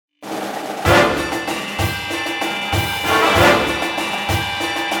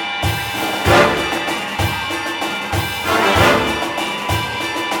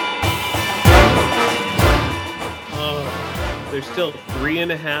still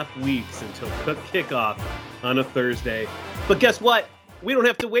 3.5 weeks until Cook kickoff on a Thursday. But guess what? We don't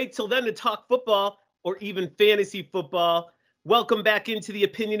have to wait till then to talk football or even fantasy football. Welcome back into the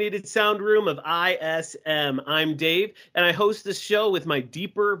opinionated sound room of ISM. I'm Dave, and I host this show with my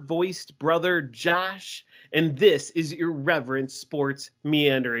deeper-voiced brother, Josh. And this is Irreverent Sports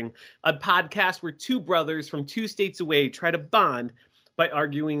Meandering, a podcast where two brothers from two states away try to bond by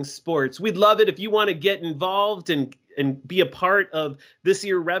arguing sports. We'd love it if you want to get involved and be a part of this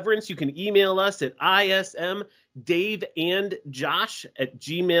irreverence. You can email us at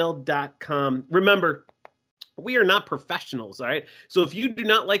ismdaveandjosh@gmail.com. Remember, we are not professionals, all right? So if you do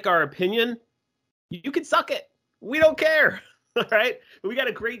not like our opinion, you can suck it. We don't care, all right? But we got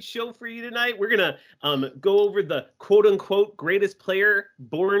a great show for you tonight. We're going to go over the quote-unquote greatest player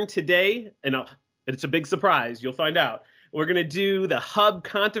born today, and it's a big surprise. You'll find out. We're going to do the Hub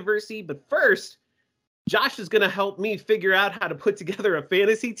controversy, but first, Josh is going to help me figure out how to put together a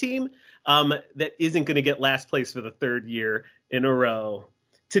fantasy team that isn't going to get last place for the third year in a row.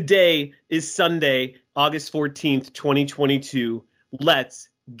 Today is Sunday, August 14th, 2022. Let's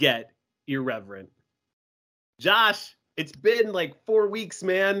get irreverent. Josh, it's been like 4 weeks,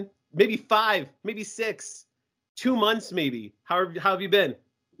 man. Maybe 5, maybe 6, 2 months maybe. How have you been?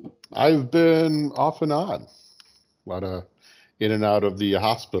 I've been off and on. A lot of in and out of the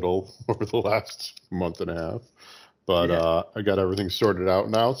hospital over the last month and a half. But yeah. I got everything sorted out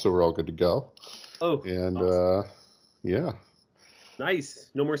now, so we're all good to go. Oh, and awesome. Yeah.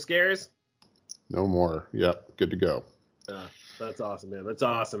 Nice. No more scares? No more. Yep, good to go. That's awesome, man. That's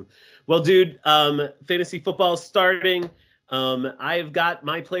awesome. Well, dude, fantasy football is starting. I've got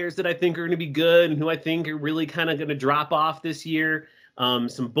my players that I think are going to be good and who I think are really kind of going to drop off this year.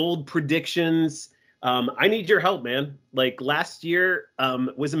 Some bold predictions. I need your help, man. Like last year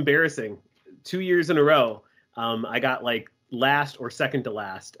was embarrassing. 2 years in a row, I got like last or second to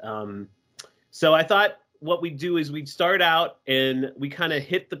last. So I thought what we'd do is we'd start out and we kind of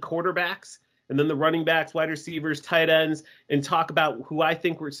hit the quarterbacks and then the running backs, wide receivers, tight ends, and talk about who I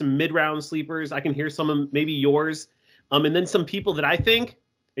think were some mid-round sleepers. I can hear some of maybe yours. And then some people that I think,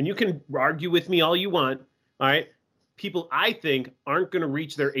 and you can argue with me all you want, all right, people I think aren't going to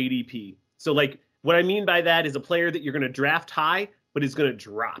reach their ADP. So like, what I mean by that is a player that you're going to draft high, but is going to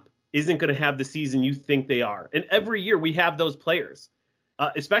drop, isn't going to have the season you think they are. And every year we have those players,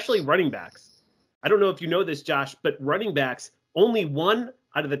 especially running backs. I don't know if you know this, Josh, but running backs, only 1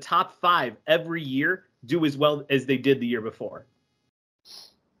 out of the top 5 every year do as well as they did the year before.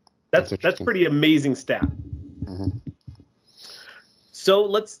 That's pretty amazing stat. Mm-hmm. So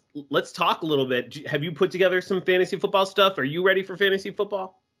let's talk a little bit. Have you put together some fantasy football stuff? Are you ready for fantasy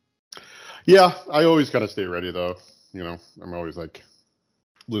football? Yeah, I always kind of stay ready, though. You know, I'm always like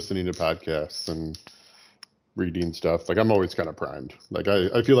listening to podcasts and reading stuff. Like I'm always kind of primed. Like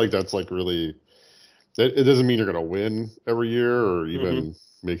I feel like that's like really, it doesn't mean you're going to win every year or even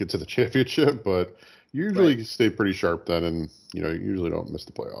make it to the championship, but you usually stay pretty sharp then. And, you know, you usually don't miss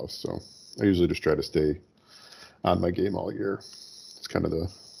the playoffs. So I usually just try to stay on my game all year. It's kind of the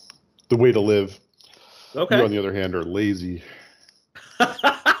way to live. Okay. You, on the other hand, are lazy.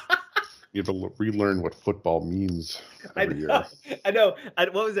 You have to relearn what football means every year. I know.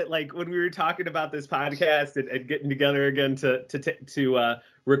 What was it like when we were talking about this podcast and getting together again to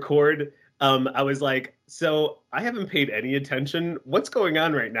record? I was like, so I haven't paid any attention. What's going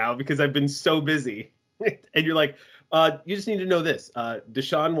on right now? Because I've been so busy. And you're like, you just need to know this.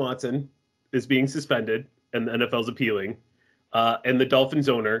 Deshaun Watson is being suspended and the NFL's appealing. And the Dolphins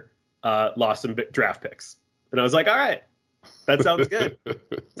owner lost some draft picks. And I was like, all right. That sounds good.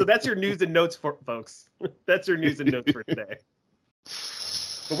 So that's your news and notes, for folks. That's your news and notes for today.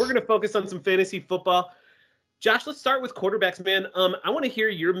 But we're going to focus on some fantasy football. Josh, let's start with quarterbacks, man. I want to hear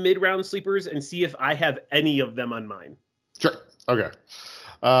your mid-round sleepers and see if I have any of them on mine. Sure. Okay.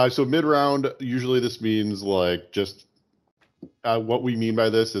 So mid-round, usually this means like just what we mean by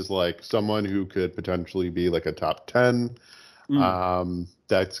this is like someone who could potentially be like a top 10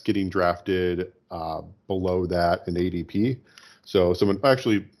 that's getting drafted below that in ADP. So someone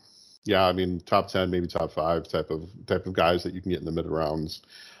actually, yeah, I mean, top 10, maybe top 5 type of guys that you can get in the mid rounds.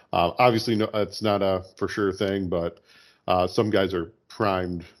 Obviously, no, it's not a for sure thing, but some guys are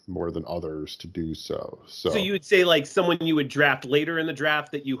primed more than others to do so. So you would say like someone you would draft later in the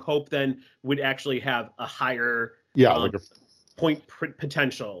draft that you hope then would actually have a higher like a point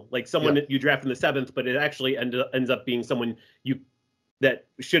potential, like someone that you draft in the 7th, but it actually ends up being someone that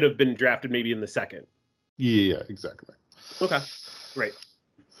should have been drafted maybe in the 2nd. Yeah, exactly. Okay, great.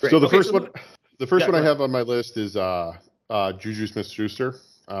 So the first one I have on my list is Juju Smith-Schuster.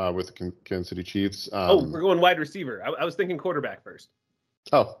 with the Kansas City Chiefs. We're going wide receiver. I was thinking quarterback first.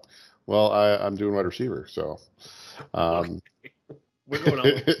 Oh, well, I'm doing wide receiver, so. Okay. We're going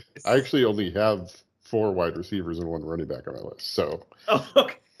on. I actually only have 4 wide receivers and 1 running back on my list, so. Oh,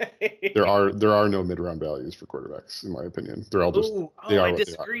 okay. There are no mid-round values for quarterbacks, in my opinion. They're all just. I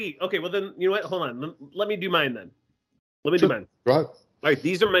disagree. Okay, well then, you know what? Hold on. Let me do mine then. Let me do mine. Go ahead. All right,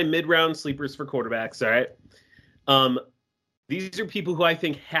 these are my mid-round sleepers for quarterbacks. All right. These are people who I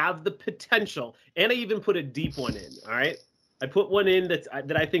think have the potential, and I even put a deep one in. All right, I put one in that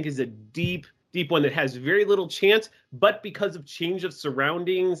I think is a deep one that has very little chance, but because of change of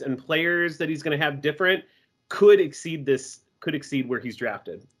surroundings and players that he's going to have different, could exceed where he's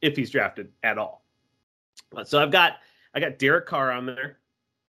drafted, if he's drafted at all. So I got Derek Carr on there.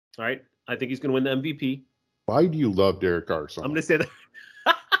 All right, I think he's going to win the MVP. Why do you love Derek Carr so much? I'm going to say that.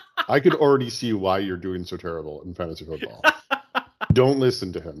 I could already see why you're doing so terrible in fantasy football. Don't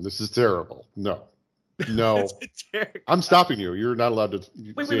listen to him. This is terrible. No. I'm stopping you. You're not allowed to.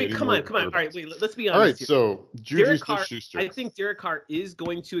 Wait. Come on. All right, wait. Let's be honest. All right. Here. So Juju Smith-Schuster. I think Derek Carr is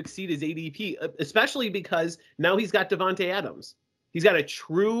going to exceed his ADP, especially because now he's got Davante Adams. He's got a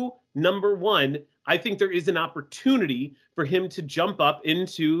true number 1. I think there is an opportunity for him to jump up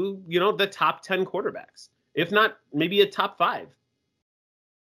into, the top 10 quarterbacks, if not maybe a top 5.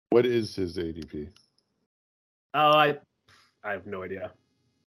 What is his ADP? Oh, I have no idea.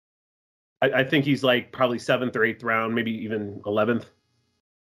 I think he's like probably 7th or 8th round, maybe even 11th.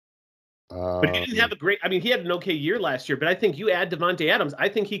 But he didn't have he had an okay year last year, but I think you add Davante Adams, I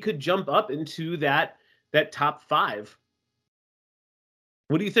think he could jump up into that top 5.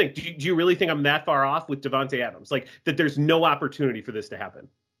 What do you think? Do you really think I'm that far off with Davante Adams? Like that there's no opportunity for this to happen?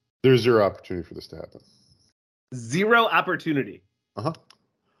 There's 0 opportunity for this to happen. 0 opportunity. Uh-huh.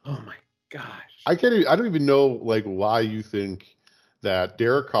 Oh my gosh. I don't even know why you think that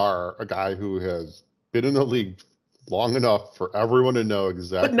Derek Carr, a guy who has been in the league long enough for everyone to know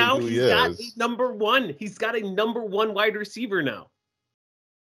exactly who he is. But now he's got a number 1. He's got a number 1 wide receiver now.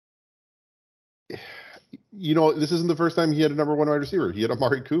 This isn't the first time he had a number 1 wide receiver. He had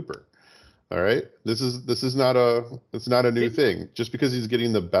Amari Cooper. All right. This is not a new thing. Just because he's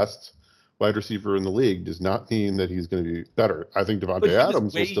getting the best wide receiver in the league does not mean that he's going to be better. I think Davante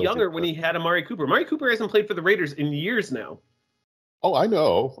Adams was still younger when he had Amari Cooper. Amari Cooper hasn't played for the Raiders in years now. Oh, I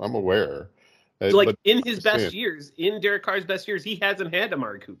know. I'm aware. So in his best years, in Derek Carr's best years, he hasn't had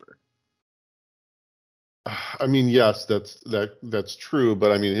Amari Cooper. I mean, yes, that's true,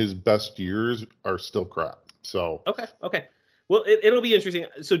 but I mean, his best years are still crap. So okay. Well, it'll be interesting.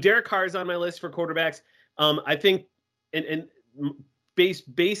 So Derek Carr is on my list for quarterbacks. I think, and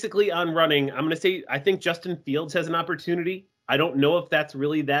basically on running, I'm going to say I think Justin Fields has an opportunity. I don't know if that's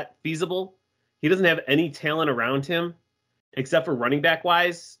really that feasible. He doesn't have any talent around him except for running back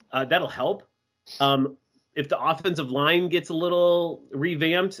wise. That'll help. If the offensive line gets a little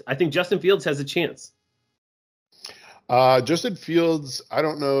revamped, I think Justin Fields has a chance. Justin Fields, I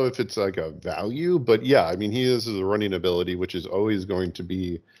don't know if it's like a value, but yeah, I mean, he has a running ability, which is always going to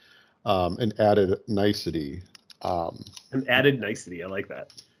be an added nicety. An added nicety. I like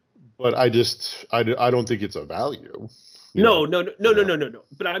that. But I don't think it's a value. No.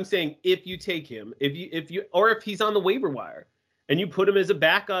 But I'm saying if you take him, if he's on the waiver wire and you put him as a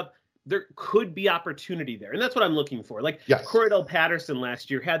backup, there could be opportunity there. And that's what I'm looking for. Yes. Cordell Patterson last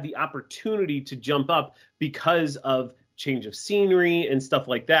year had the opportunity to jump up because of change of scenery and stuff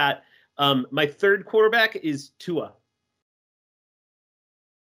like that. My 3rd quarterback is Tua.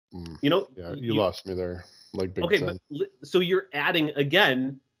 You lost me there. Big time. But so you're adding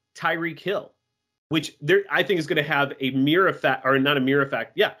again Tyreek Hill, which I think is going to have a mirror effect, or not a mirror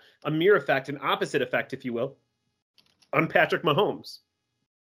effect. Yeah, a mirror effect, an opposite effect, if you will, on Patrick Mahomes.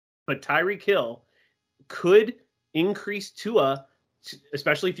 But Tyreek Hill could increase Tua,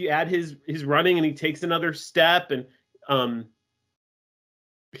 especially if you add his running and he takes another step, and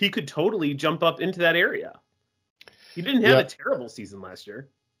he could totally jump up into that area. He didn't have a terrible season last year.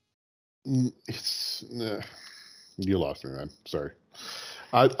 You lost me, man. Sorry.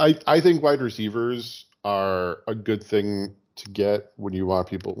 I think wide receivers are a good thing to get when you want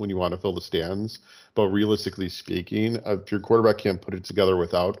to fill the stands. But realistically speaking, if your quarterback can't put it together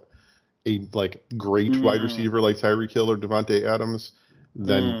without a great wide receiver like Tyreek Hill or Davante Adams,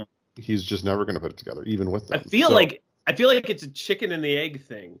 then he's just never going to put it together, even with them. I feel like it's a chicken and the egg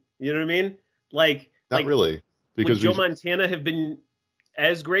thing. You know what I mean? Not really, because would Joe Montana have been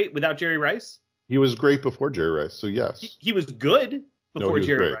as great without Jerry Rice? He was great before Jerry Rice, so yes. He was good before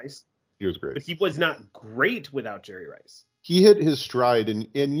Jerry Rice. He was great. But he was not great without Jerry Rice. He hit his stride, and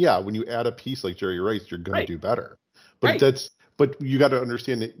yeah, when you add a piece like Jerry Rice, you're going to do better. But but you got to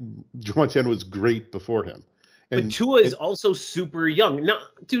understand that Joe Montana was great before him. But Tua is also super young. No,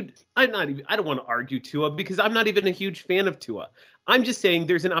 dude, I don't want to argue Tua because I'm not even a huge fan of Tua. I'm just saying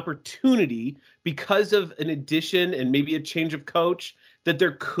there's an opportunity because of an addition and maybe a change of coach that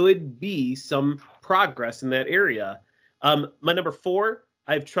there could be some progress in that area. My number 4,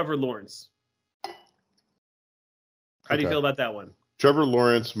 I have Trevor Lawrence. How do you feel about that one? Trevor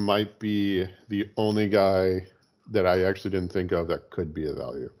Lawrence might be the only guy that I actually didn't think of that could be a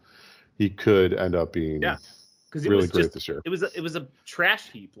value. He could end up being really great this year. It was a trash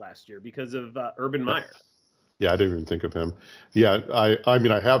heap last year because of Urban Meyer. Yeah, I didn't even think of him. Yeah, I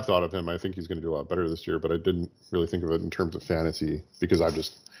mean, I have thought of him. I think he's going to do a lot better this year, but I didn't really think of it in terms of fantasy because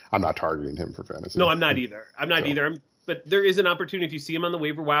I'm not targeting him for fantasy. No, I'm not either. But there is an opportunity if you see him on the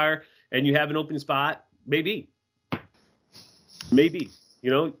waiver wire and you have an open spot, maybe. You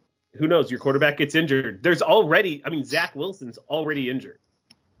know, who knows? Your quarterback gets injured. Zach Wilson's already injured.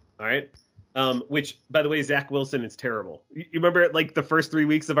 All right. Which, by the way, Zach Wilson is terrible. You remember like the first 3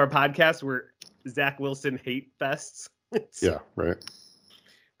 weeks of our podcast where Zach Wilson hate fests? Yeah, right.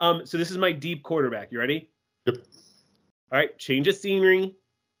 So this is my deep quarterback. You ready? Yep. All right. Change of scenery.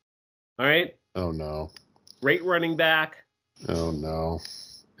 All right. Oh, no. Great running back. Oh, no.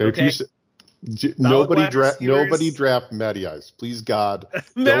 Okay. Nobody draft Matty Ice. Please, God.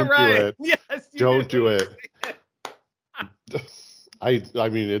 Don't do it. Yes, don't do it. I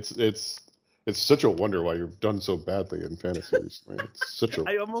mean, it's such a wonder why you've done so badly in fantasy recently.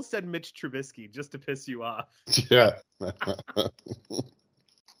 I almost said Mitch Trubisky just to piss you off. Yeah.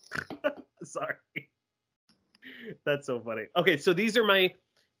 Sorry. That's so funny. Okay, so these are my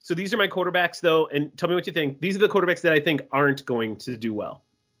quarterbacks though, and tell me what you think. These are the quarterbacks that I think aren't going to do well.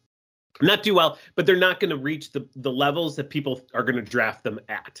 Not do well, but they're not going to reach the levels that people are going to draft them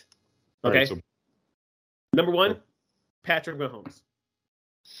at. Okay. Right, so, number 1, Patrick Mahomes.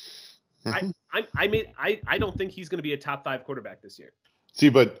 I don't think he's going to be a top 5 quarterback this year. See,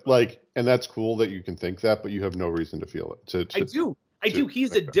 but and that's cool that you can think that, but you have no reason to feel it. I do.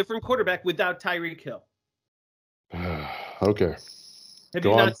 He's a different quarterback without Tyreek Hill. Okay. Have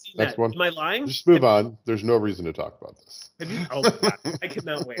you not seen that? Am I lying? Just move on. There's no reason to talk about this. Have you? Oh, God. I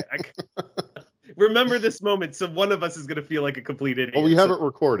cannot wait. Remember this moment, so one of us is going to feel like a complete idiot. Well, we have it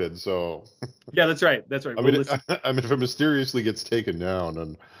recorded, so. Yeah, that's right. I mean, if it mysteriously gets taken down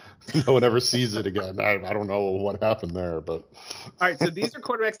and no one ever sees it again, I don't know what happened there, but. All right, so these are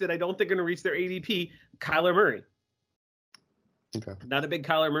quarterbacks that I don't think are going to reach their ADP. Kyler Murray. Okay. Not a big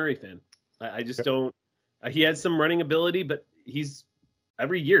Kyler Murray fan. I just don't. He has some running ability, but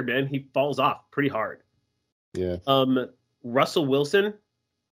every year, man, he falls off pretty hard. Yeah. Russell Wilson.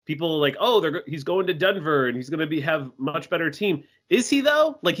 People are like, he's going to Denver and he's going to have much better team. Is he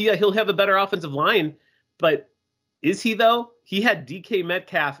though? Like he'll have a better offensive line, but is he though? He had DK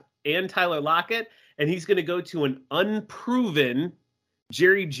Metcalf and Tyler Lockett, and he's going to go to an unproven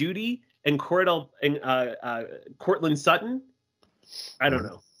Jerry Jeudy and Courtland Sutton. I don't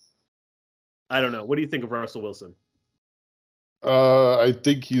know. What do you think of Russell Wilson? I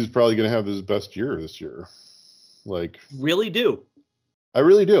think he's probably going to have his best year this year. Really do. I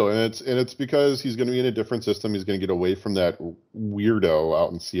really do, and it's because he's going to be in a different system. He's going to get away from that weirdo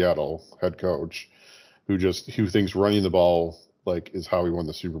out in Seattle head coach, who thinks running the ball is how he won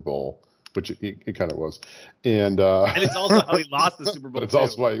the Super Bowl, which it kind of was, and it's also how he lost the Super Bowl. But it's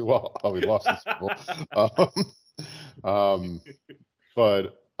also how he lost the Super Bowl.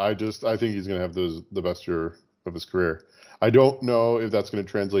 But I think he's going to have the best year of his career. I don't know if that's going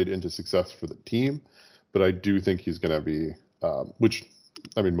to translate into success for the team, but I do think he's going to be, which,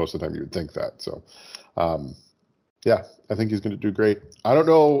 I mean, most of the time you would think that. So, yeah, I think he's going to do great. I don't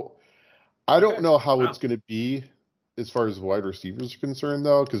know how it's going to be as far as wide receivers are concerned,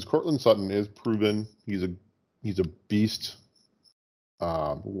 though, because Courtland Sutton is proven. He's a beast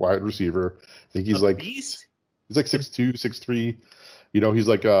wide receiver. I think he's beast? He's 6'2", 6'3". He's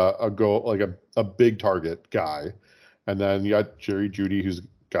like a big target guy. And then you got Jerry Jeudy, who's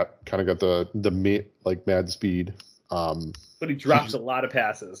got the mad speed. But he drops a lot of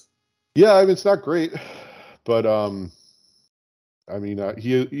passes. Yeah, I mean, it's not great, but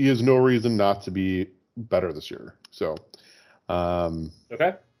he has no reason not to be better this year. So,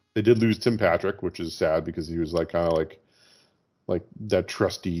 okay, they did lose Tim Patrick, which is sad because he was like that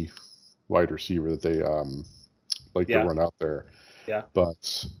trusty wide receiver that they to run out there. Yeah,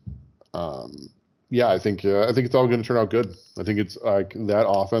 but yeah, I think it's all going to turn out good. I think it's that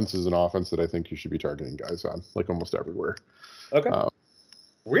offense is an offense that I think you should be targeting guys on almost everywhere. Okay.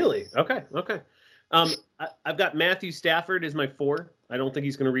 Really? Okay. I've got Matthew Stafford as my 4. I don't think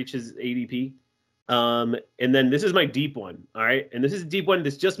he's going to reach his ADP. And then this is my deep one. All right. And this is a deep one.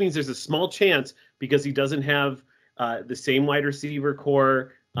 This just means there's a small chance because he doesn't have the same wide receiver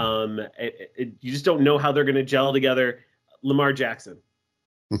core. You just don't know how they're going to gel together. Lamar Jackson.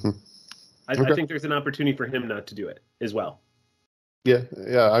 Mm-hmm. I think there's an opportunity for him not to do it as well. Yeah.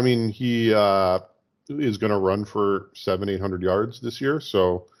 I mean, he is going to run for 700-800 yards this year.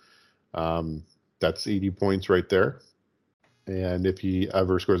 So that's 80 points right there. And if he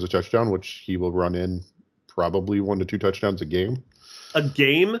ever scores a touchdown, which he will run in probably 1 to 2 touchdowns a game. A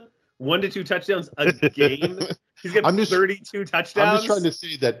game? 1 to 2 touchdowns a game? He's got 32 touchdowns? I'm just trying to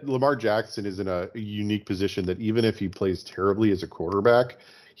say that Lamar Jackson is in a unique position that even if he plays terribly as a quarterback,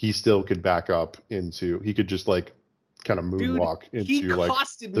 he still could back up into, he could just like kind of moonwalk into like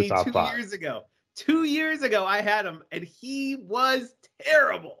the top 5. 2 years ago. 2 years ago, I had him, and he was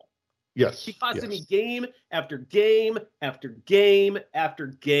terrible. Yes. He costed me game after game after game after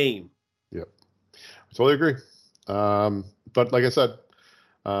game. Yep. I totally agree. But like I said,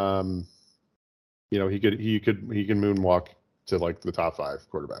 he can moonwalk to like the top 5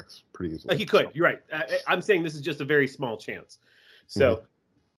 quarterbacks pretty easily. He could. You're right. I'm saying this is just a very small chance. So,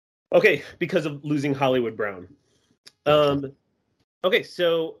 okay, because of losing Hollywood Brown. Okay,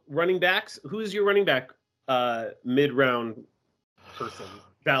 so running backs. Who's your running back mid-round person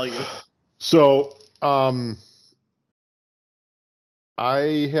value? So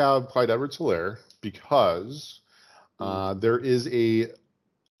I have Clyde Edwards-Helaire because there is an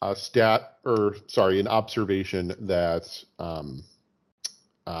observation that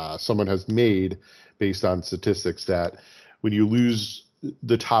someone has made based on statistics that when you lose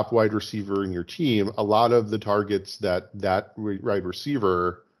the top wide receiver in your team, a lot of the targets that wide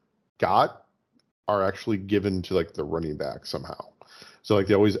receiver got are actually given to like the running back somehow. So like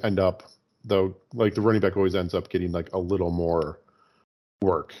they always end up, though, like the running back always ends up getting like a little more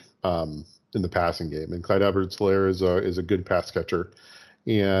work in the passing game. And Clyde Edwards-Helaire is a good pass catcher.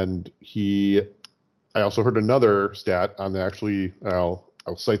 And I also heard another stat on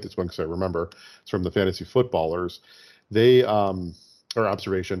I'll cite this one because I remember it's from the Fantasy Footballers.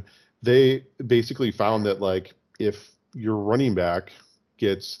 Observation. They basically found that like if your running back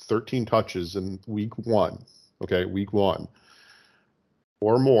gets 13 touches in week one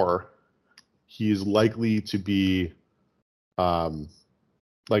or more, he's likely to be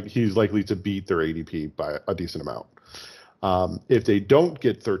he's likely to beat their ADP by a decent amount. If they don't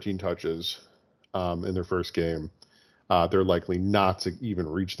get 13 touches in their first game, they're likely not to even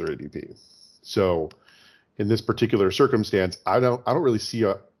reach their ADP. So in this particular circumstance, I don't really see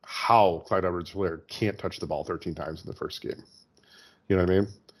how Clyde Edwards-Helaire can't touch the ball 13 times in the first game. You know what I mean?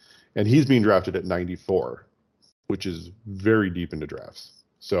 And he's being drafted at 94, which is very deep into drafts.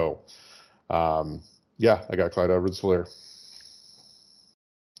 So, I got Clyde Edwards-Helaire.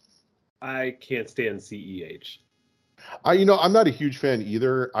 I can't stand CEH. I'm not a huge fan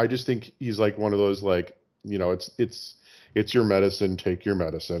either. I just think he's like one of those like, it's your medicine, take your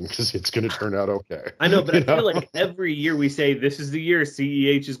medicine because it's going to turn out okay. I know, but I feel like every year we say this is the year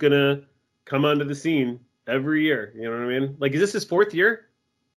CEH is going to come onto the scene every year. You know what I mean? Like, is this his 4th year?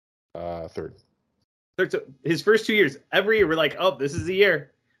 Third. So his first 2 years, every year we're like, oh, this is the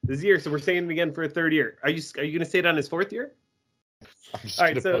year. This is the year. So we're saying it again for a 3rd year. Are you going to say it on his 4th year? All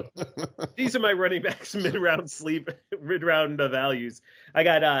right, so these are my running backs mid-round values. I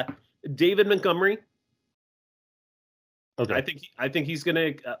got David Montgomery. Okay. I think he's going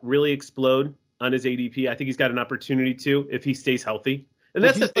to really explode on his ADP. I think he's got an opportunity to if he stays healthy. And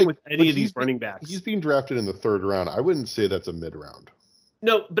that's the thing with any of these running backs. He's being drafted in the 3rd round. I wouldn't say that's a mid-round.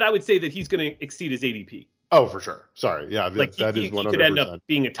 No, but I would say that he's going to exceed his ADP. Oh, for sure. Sorry. Yeah, like that is 100%. He could end up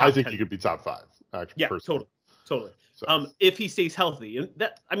being a top 10. I think he could be top 5. Actually, yeah, personally. Totally. So. If he stays healthy, and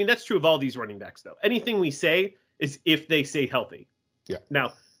that's true of all these running backs, though. Anything we say is if they stay healthy. Yeah.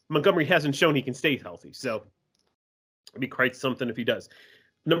 Now, Montgomery hasn't shown he can stay healthy, so it'd be quite something if he does.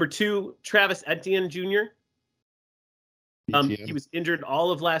 Number 2, Travis Etienne Jr. He was injured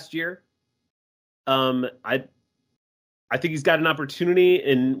all of last year. I think he's got an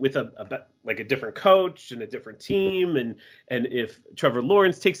opportunity with a different coach and a different team, and if Trevor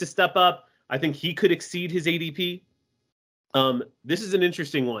Lawrence takes a step up, I think he could exceed his ADP. This is an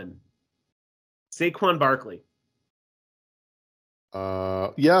interesting one. Saquon Barkley.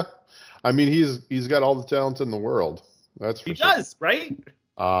 Yeah. I mean, he's got all the talent in the world. That's for sure. He does, right?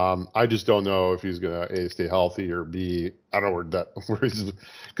 I just don't know if he's gonna A, stay healthy, or B, I don't know where he's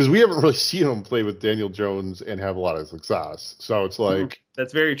because we haven't really seen him play with Daniel Jones and have a lot of success. So it's like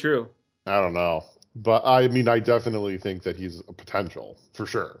that's very true. I don't know, but I mean, I definitely think that he's a potential for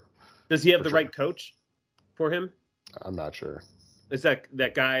sure. Does he have the right coach for him? I'm not sure. It's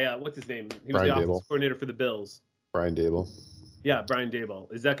that guy. What's his name? He was Brian the offensive Daboll. coordinator for the Bills. Brian Daboll. Yeah, Brian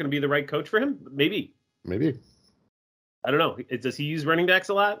Daboll. Is that going to be the right coach for him? Maybe. Maybe. I don't know. Does he use running backs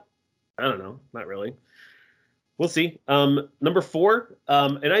a lot? I don't know. Not really. We'll see. Number 4,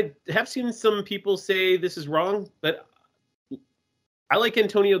 and I have seen some people say this is wrong, but I like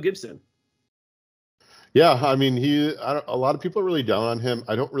Antonio Gibson. Yeah, I mean, a lot of people are really down on him.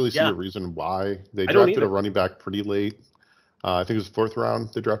 I don't really see a reason why. They drafted a running back pretty late. I think it was 4th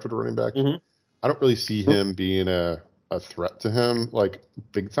round they drafted a running back. Mm-hmm. I don't really see him being a threat to him, like,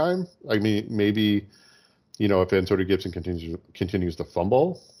 big time. I mean, maybe, if Antonio Gibson continues to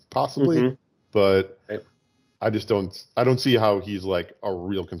fumble, possibly. Mm-hmm. But right. I don't see how he's, like, a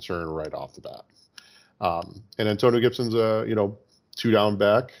real concern right off the bat. And Antonio Gibson's a, 2-down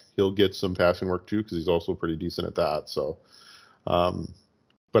back. He'll get some passing work too because he's also pretty decent at that. So,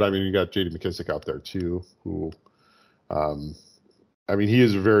 but I mean, you got J.D. McKissick out there too, who, I mean, he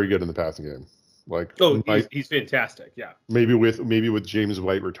is very good in the passing game. Like, he's fantastic. Yeah. Maybe with James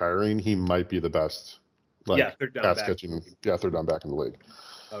White retiring, he might be the best. Third down pass back. catching. Yeah, third down back in the league.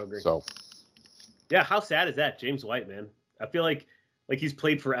 I agree. So, yeah, how sad is that, James White, man? I feel like he's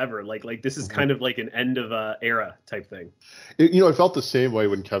played forever. Like this is kind of like an end of era type thing. It felt the same way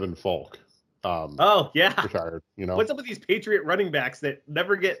when Kevin Falk. Retired. What's up with these Patriot running backs that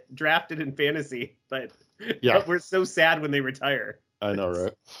never get drafted in fantasy, but we're so sad when they retire. I know,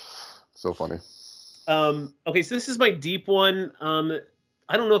 right? So funny. Okay, so this is my deep one.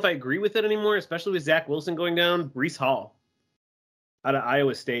 I don't know if I agree with it anymore, especially with Zach Wilson going down. Breece Hall out of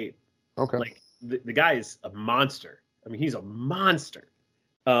Iowa State. Okay. Like the guy is a monster. I mean, he's a monster.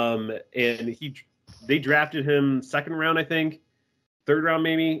 And they drafted him 2nd round, I think, 3rd round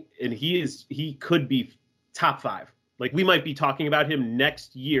maybe, and he could be top 5. Like, we might be talking about him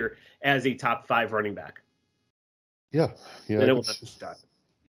next year as a top 5 running back. Yeah.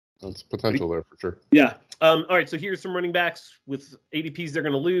 That's potential there for sure. Yeah. All right. So here's some running backs with ADPs they're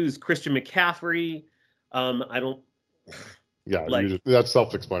going to lose. Christian McCaffrey. I don't. Yeah, that's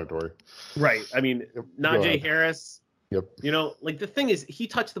self-explanatory. Right. I mean, Najee Harris. Yep. The thing is, he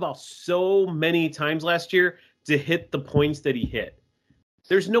touched the ball so many times last year to hit the points that he hit.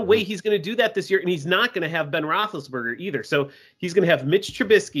 There's no way he's going to do that this year, and he's not going to have Ben Roethlisberger either. So he's going to have Mitch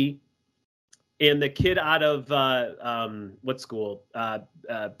Trubisky and the kid out of what school?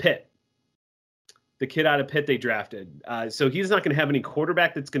 Pitt. The kid out of Pitt they drafted. So he's not going to have any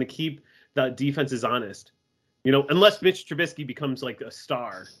quarterback that's going to keep the defenses honest. Unless Mitch Trubisky becomes like a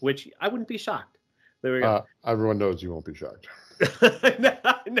star, which I wouldn't be shocked. There we go. Everyone knows you won't be shocked. I know.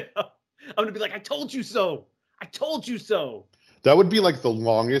 I'm going to be like, I told you so. I told you so. That would be like the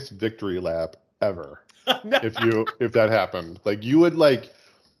longest victory lap ever. If that happened. Like you would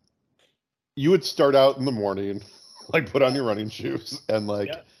start out in the morning, like put on your running shoes and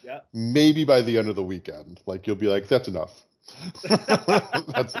maybe by the end of the weekend, like you'll be like, that's enough.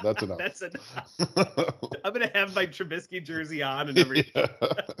 that's enough. That's enough. I'm going to have my Trubisky jersey on and everything.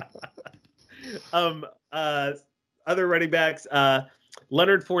 Other running backs,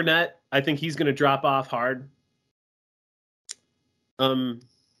 Leonard Fournette, I think he's going to drop off hard.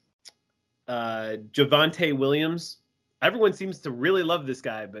 Javonte Williams, everyone seems to really love this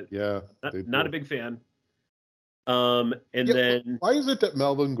guy, but not a big fan. Then why is it that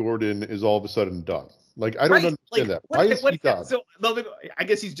Melvin Gordon is all of a sudden done? Like, I don't understand that. Why is he done? So Melvin, I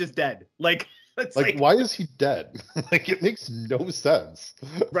guess he's just dead. Like why is he dead? Like, it makes no sense.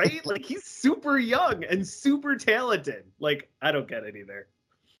 Right? Like, he's super young and super talented. Like, I don't get it either.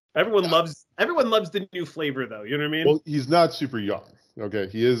 Everyone loves the new flavor, though. You know what I mean? Well, he's not super young. Okay,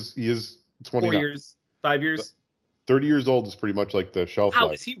 he is 29. 4 years, 5 years. 30 years old is pretty much like the shelf life.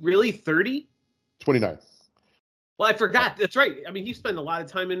 How is he really 30? 29. Well, I forgot. That's right. I mean, he spent a lot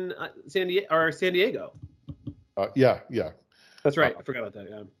of time in San Diego. Yeah. That's right. I forgot about that.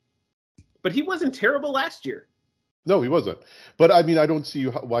 Yeah. But he wasn't terrible last year. No, he wasn't. But I mean, I don't see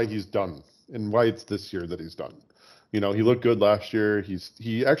why he's done and why it's this year that he's done. He looked good last year.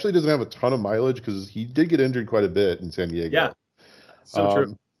 He actually doesn't have a ton of mileage because he did get injured quite a bit in San Diego. Yeah, so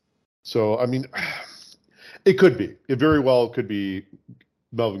true. So, I mean, it could be. It very well could be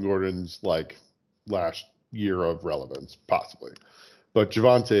Melvin Gordon's, like, last year of relevance, possibly. But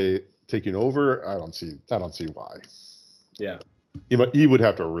Javonte taking over, I don't see why. Yeah. He would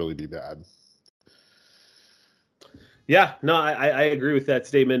have to really be bad. Yeah, no, I agree with that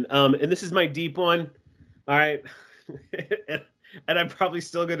statement. And this is my deep one. All right. And I'm probably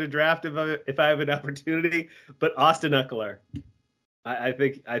still going to draft if I have an opportunity. But Austin Eckler, I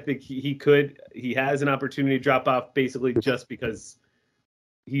think he has an opportunity to drop off basically just because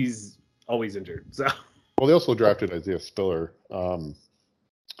he's always injured. So Well, they also drafted Isaiah Spiller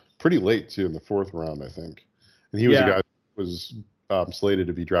pretty late too, in the 4th round, I think, and he was a guy who was slated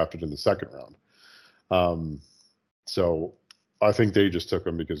to be drafted in the 2nd round. So I think they just took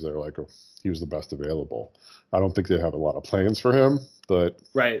him because they're like, oh, he was the best available. I don't think they have a lot of plans for him, but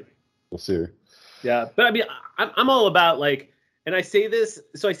we'll see. Yeah, but I mean, I'm all about like, and I say this,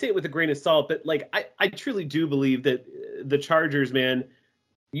 so I say it with a grain of salt, but like, I truly do believe that the Chargers, man,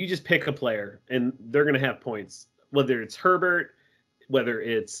 you just pick a player and they're going to have points, whether it's Herbert, whether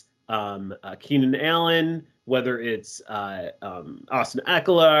it's Keenan Allen, whether it's Austin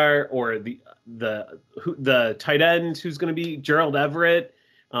Eckler, or the tight end who's going to be Gerald Everett.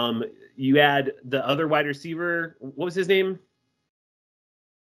 You add the other wide receiver. What was his name?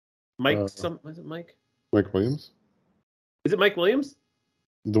 Mike. Was it Mike? Mike Williams. Is it Mike Williams?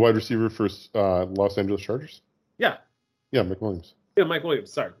 The wide receiver for Los Angeles Chargers. Yeah. Yeah, Mike Williams. Yeah, Mike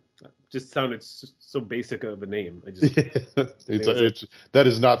Williams. Sorry, just sounded so basic of a name. I just that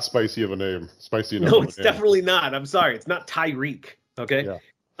is not spicy of a name. Spicy enough. No, it's definitely not. I'm sorry, it's not Tyreek. Okay.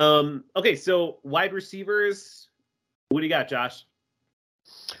 Yeah. Okay. So wide receivers. What do you got, Josh?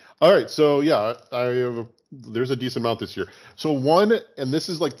 All right. So yeah, there's a decent amount this year. So one, and this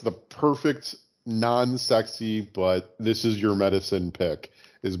is like the perfect non-sexy, but this is your medicine pick,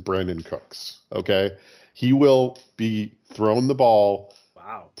 is Brandon Cooks. Okay. He will be thrown the ball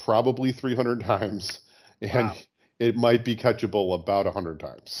probably 300 times, and it might be catchable about 100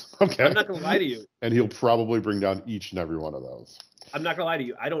 times. Okay. I'm not going to lie to you. And he'll probably bring down each and every one of those. I'm not going to lie to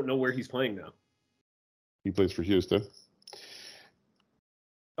you. I don't know where he's playing now. He plays for Houston.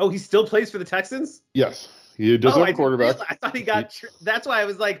 Oh, he still plays for the Texans? Yes. He doesn't have a quarterback. I thought he got that's why I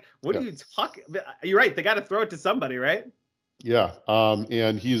was like, what are you talking about? You're right. They got to throw it to somebody, right? Yeah.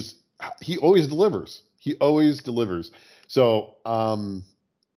 And he always delivers. He always delivers. So,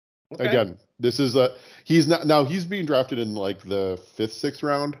 again, this is he's being drafted in like the 5th, 6th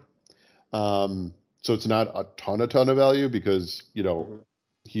round. So it's not a ton of value because,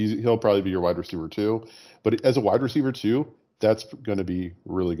 he'll probably be your wide receiver 2, but as a wide receiver 2, that's going to be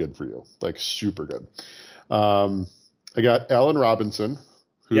really good for you. Like super good. I got Allen Robinson.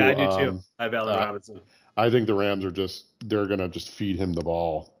 Who, I do too. I have Allen Robinson. I think the Rams they're going to just feed him the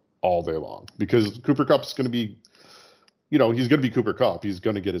ball all day long because Cooper Kupp's going to be, he's going to be Cooper Kupp. He's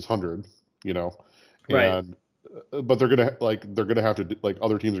going to get his 100, right. But they're going to have to, like,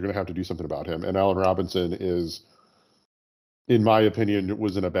 other teams are going to have to do something about him. And Allen Robinson is, in my opinion,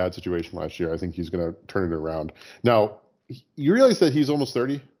 was in a bad situation last year. I think he's going to turn it around. Now, you realize that he's almost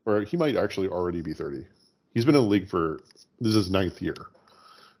 30, or he might actually already be 30. He's been in the league this is his 9th year.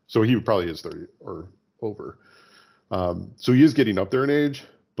 So he probably is 30 or over. So he is getting up there in age,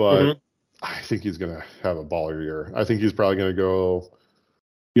 but I think he's going to have a baller year. I think he's probably going to go.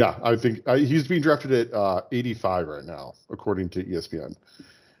 Yeah, I think he's being drafted at 85 right now, according to ESPN.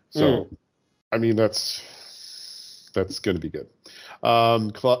 So, I mean, that's going to be good.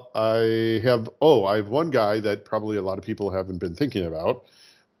 I have one guy that probably a lot of people haven't been thinking about,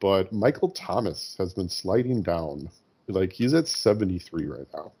 but Michael Thomas has been sliding down. Like, he's at 73 right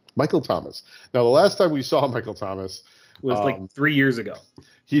now. Michael Thomas. Now, the last time we saw Michael Thomas was like 3 years ago.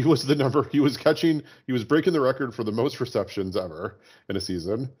 He was he was breaking the record for the most receptions ever in a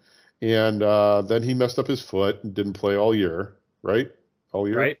season. And then he messed up his foot and didn't play all year, right? All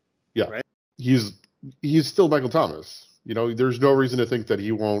year? Right. Yeah. Right. He's still Michael Thomas. There's no reason to think that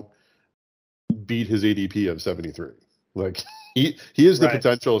he won't beat his ADP of 73. Like, he has the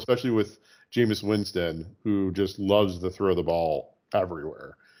potential, especially with Jameis Winston, who just loves to throw the ball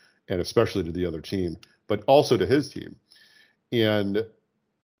everywhere, and especially to the other team, but also to his team. And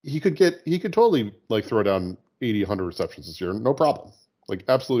he could totally like throw down 80, 100 receptions this year. No problem. Like,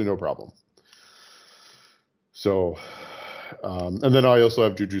 absolutely no problem. So, and then I also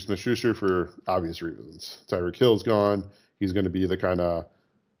have Juju Smith-Schuster for obvious reasons. Tyreek Hill's gone. He's going to be the kind of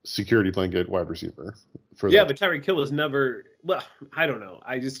security blanket wide receiver. But Tyreek Hill was never. Well, I don't know.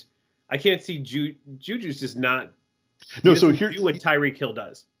 I can't see Juju's just not. No, so here's what Tyreek Hill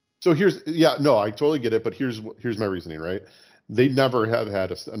does. So I totally get it, but here's my reasoning, right? They never have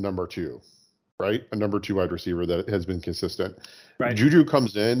had a number 2, right? A number 2 wide receiver that has been consistent. Right. Juju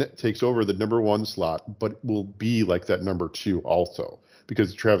comes in, takes over the number 1 slot, but will be like that number 2 also,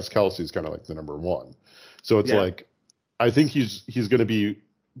 because Travis Kelce is kind of like the number 1. So it's like, I think he's going to be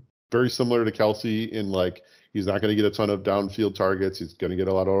very similar to Kelce in, like, he's not going to get a ton of downfield targets. He's going to get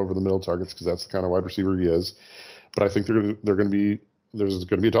a lot of over the middle targets because that's the kind of wide receiver he is. But I think there's going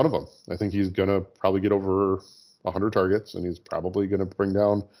to be a ton of them. I think he's going to probably get over 100 targets, and he's probably going to bring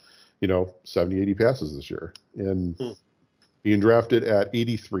down, 70, 80 passes this year. And being drafted at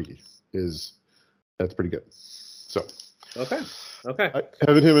 83 is That's pretty good. So Okay.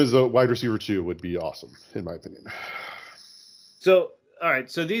 Having him as a wide receiver 2 would be awesome, in my opinion. So, all right.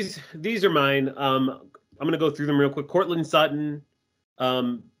 So these are mine. I'm going to go through them real quick. Cortland Sutton.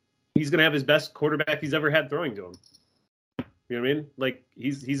 He's going to have his best quarterback he's ever had throwing to him. You know what I mean? Like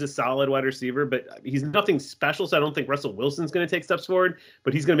he's a solid wide receiver, but he's nothing special. So I don't think Russell Wilson's going to take steps forward,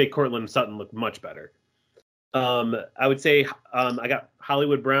 but he's going to make Cortland Sutton look much better. I would say I got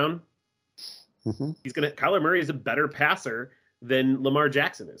Hollywood Brown. Mm-hmm. Kyler Murray is a better passer than Lamar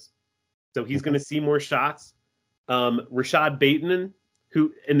Jackson is. So he's going to see more shots. Rashad Bateman,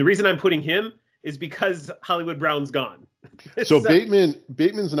 and the reason I'm putting him is because Hollywood Brown's gone. So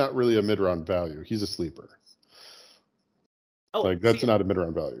Bateman's not really a mid-round value. He's a sleeper. Oh, that's not a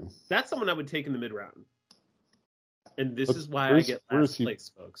mid-round value. That's someone I would take in the mid-round. And this is why I get last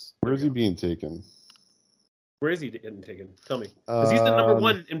place, folks. Where is he being taken? Where is he getting taken? Tell me. Because he's the number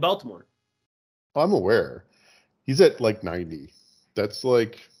 1 in Baltimore. I'm aware. He's at like 90. That's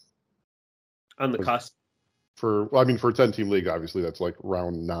like on the cusp. For a 10-team league, obviously that's like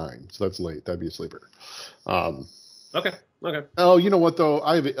round 9, so that's late. That'd be a sleeper. Okay. Oh, you know what though?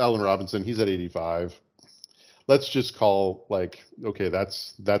 I have Allen Robinson. He's at 85. Let's just call okay,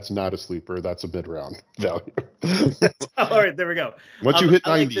 that's not a sleeper. That's a mid-round value. All right, there we go. Once you hit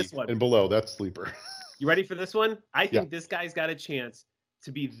 90 and below, that's sleeper. You ready for this one? I think this guy's got a chance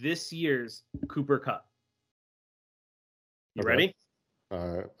to be this year's Cooper Kupp. You ready?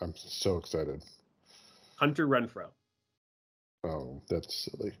 I'm so excited. Hunter Renfrow. Oh, that's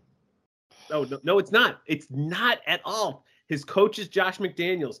silly. Oh, no, it's not. It's not at all. His coach is Josh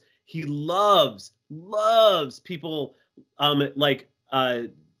McDaniels. He loves people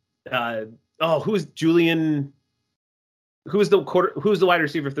who's Julian? Who's the wide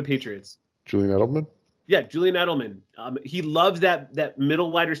receiver for the Patriots? Julian Edelman? Yeah, Julian Edelman. He loves that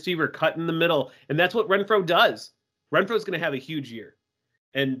middle wide receiver cut in the middle, and that's what Renfrow does. Renfrow's going to have a huge year,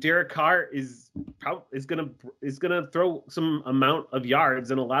 and Derek Carr is going to throw some amount of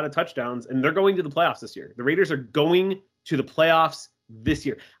yards and a lot of touchdowns, and they're going to the playoffs this year. The Raiders are going to the playoffs this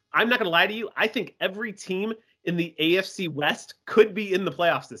year. I'm not going to lie to you. I think every team in the AFC West could be in the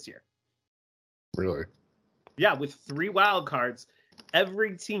playoffs this year. Really? Yeah, with 3 wild cards,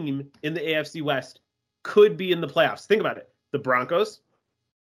 every team in the AFC West could be in the playoffs. Think about it. The Broncos,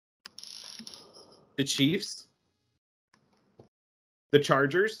 the Chiefs, the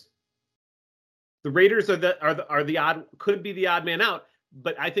Chargers, the Raiders could be the odd man out,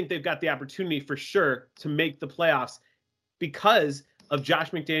 but I think they've got the opportunity for sure to make the playoffs because of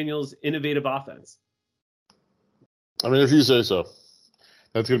Josh McDaniels' innovative offense. I mean, if you say so.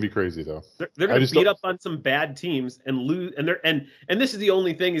 That's going to be crazy, though. They're going to beat up on some bad teams and lose, and this is the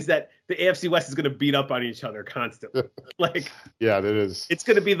only thing is that the AFC West is going to beat up on each other constantly. Yeah, that is. It's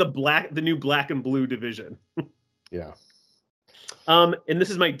going to be the new black and blue division. Yeah. And this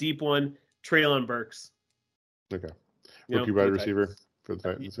is my deep one, Treylon Burks. Okay. Rookie wide receiver for the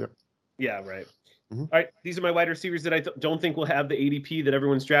Titans. Yeah. Yeah. Right. Mm-hmm. All right. These are my wide receivers that I don't think will have the ADP that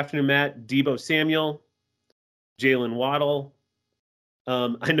everyone's drafting him at. Deebo Samuel, Jalen Waddle.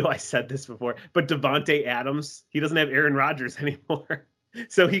 I know I said this before, but Devontae Adams, he doesn't have Aaron Rodgers anymore,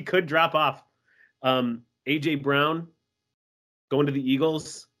 so he could drop off. A.J. Brown going to the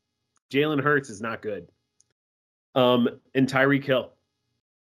Eagles. Jalen Hurts is not good. And Tyreek Hill.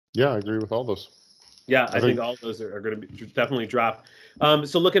 Yeah, I agree with all those. Yeah, I think all those are going to be definitely drop.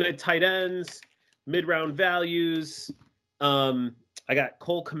 So looking at tight ends, mid-round values, I got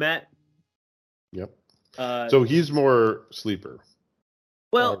Cole Kmet. Yep. So he's more sleeper.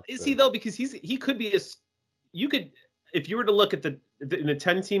 Well, is he though? Because he could be if you were to look at in a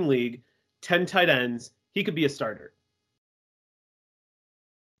 10-team league, 10 tight ends, he could be a starter.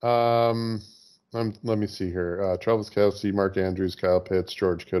 Let me see here. Travis Kelce, Mark Andrews, Kyle Pitts,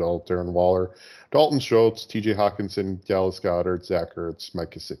 George Kittle, Darren Waller, Dalton Schultz, T.J. Hawkinson, Dallas Goedert, Zach Ertz,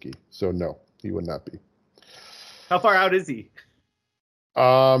 Mike Gesicki. So no, he would not be. How far out is he?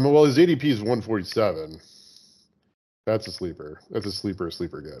 Well, his ADP is 147. That's a sleeper. That's a sleeper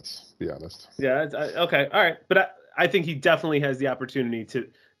gets, to be honest. Yeah, okay. All right. But I think he definitely has the opportunity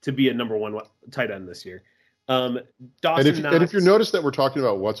to be a number 1 tight end this year. Dawson Knox. And if you notice that we're talking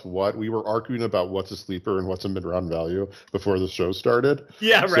about what's what, we were arguing about what's a sleeper and what's a mid-round value before the show started.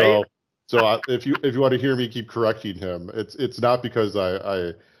 Yeah, right. So if you want to hear me keep correcting him, it's not because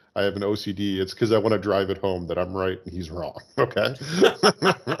I have an OCD. It's because I want to drive it home that I'm right and he's wrong. Okay.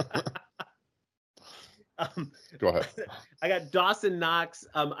 Go ahead. I got Dawson Knox.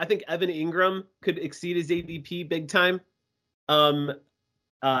 I think Evan Ingram could exceed his ADP big time.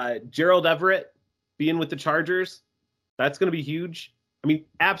 Gerald Everett being with the Chargers, that's going to be huge. I mean,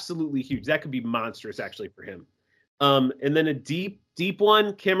 absolutely huge. That could be monstrous actually for him. And then a deep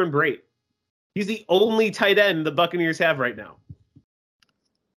one, Cameron Brate. He's the only tight end the Buccaneers have right now.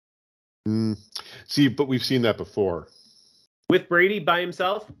 See, but we've seen that before. With Brady by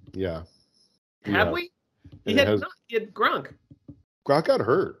himself? Yeah. Have we? He had Gronk. Gronk got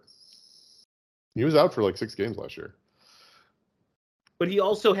hurt. He was out for like 6 games last year. But he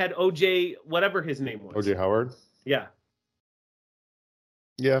also had OJ, whatever his name was. OJ Howard? Yeah.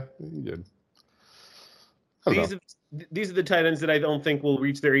 Yeah, he did. These are the tight ends that I don't think will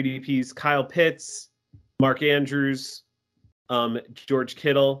reach their ADPs. Kyle Pitts, Mark Andrews, George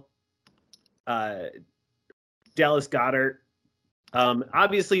Kittle, Dallas Goedert.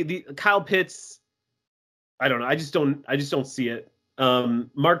 Obviously, Kyle Pitts. I don't know. I just don't see it.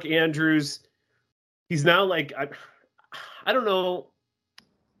 Mark Andrews. He's now like I don't know.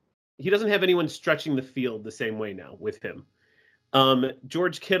 He doesn't have anyone stretching the field the same way now with him.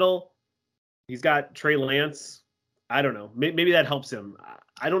 George Kittle. He's got Trey Lance. I don't know. Maybe that helps him.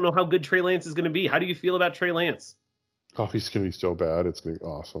 I don't know how good Trey Lance is going to be. How do you feel about Trey Lance? Oh, he's going to be so bad. It's going to be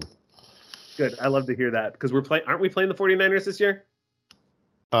awesome. Good. I love to hear that because aren't we playing the 49ers this year?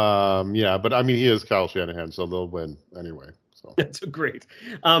 Yeah, but I mean, he is Kyle Shanahan, so they'll win anyway. So that's great.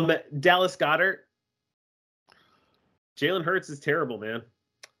 Dallas Goedert. Jalen Hurts is terrible, man.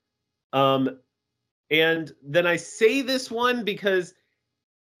 And then I say this one because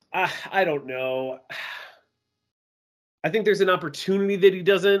I don't know. I think there's an opportunity that he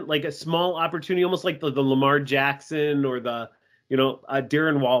doesn't, like a small opportunity, almost like the Lamar Jackson or the,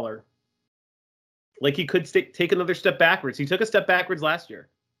 Darren Waller. Like he could take another step backwards. He took a step backwards last year.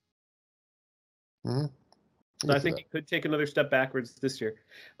 Mm-hmm. So I think he could take another step backwards this year.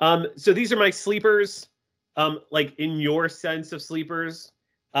 So these are my sleepers, like in your sense of sleepers.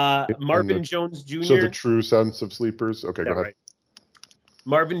 Marvin Jones Jr. So the true sense of sleepers. Okay, go ahead. Right.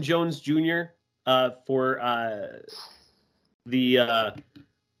 Marvin Jones Jr. For the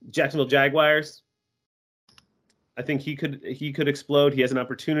Jacksonville Jaguars. I think he could explode. He has an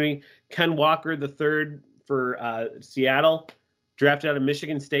opportunity. Ken Walker III for Seattle, drafted out of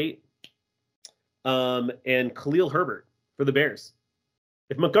Michigan State. And Khalil Herbert for the Bears.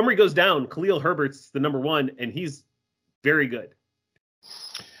 If Montgomery goes down, Khalil Herbert's the number one, and he's very good.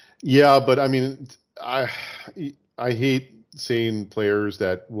 Yeah, but I mean, I hate seeing players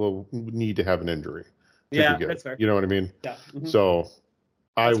that will need to have an injury. Yeah, that's fair. You know what I mean? Yeah. Mm-hmm. So,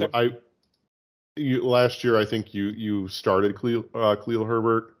 last year I think you started Khalil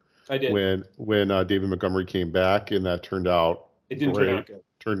Herbert. I did when David Montgomery came back, and that turned out. It didn't turn out good.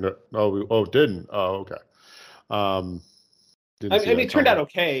 It didn't. Oh, okay. I mean, it turned out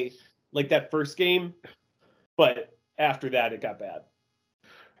okay, like that first game, but after that, it got bad.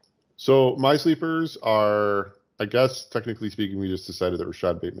 So my sleepers are, I guess, technically speaking, we just decided that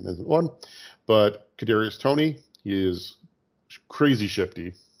Rashad Bateman isn't one, but Kadarius Toney, he is crazy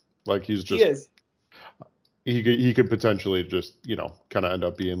shifty. Like he is. He could potentially just kind of end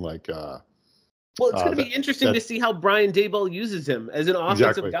up being like. Well, it's going to be interesting to see how Brian Daboll uses him as an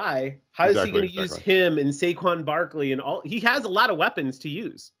offensive guy. How is he going to use him and Saquon Barkley and all? He has a lot of weapons to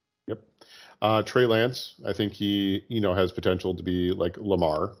use. Yep. Trey Lance, I think he has potential to be like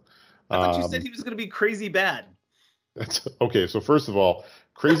Lamar. I thought you said he was going to be crazy bad. Okay, so first of all,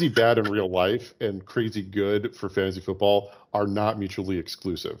 crazy bad in real life and crazy good for fantasy football are not mutually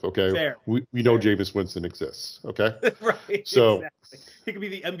exclusive. Okay, fair. We know Jameis Winston exists. Okay, right. So exactly. He could be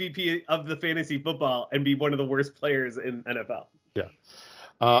the MVP of the fantasy football and be one of the worst players in NFL. Yeah,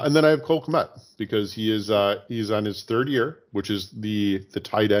 and then I have Cole Kmet because he's on his 3rd year, which is the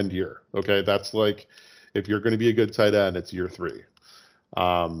tight end year. Okay, that's like if you're going to be a good tight end, it's year 3.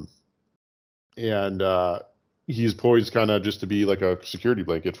 And he's poised kind of just to be like a security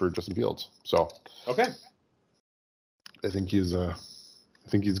blanket for Justin Fields. So okay, I think he's going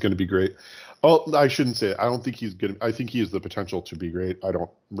to be great. Oh, I shouldn't say it. I don't think he's good. I think he has the potential to be great. I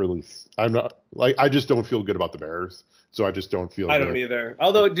just don't feel good about the Bears. So I just don't feel. I don't either.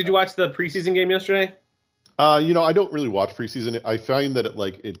 Although, did you watch the preseason game yesterday? I don't really watch preseason. I find that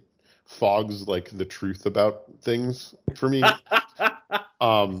it fogs like the truth about things for me.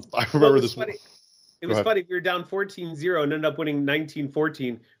 I remember this. It was funny. We were down 14-0 and ended up winning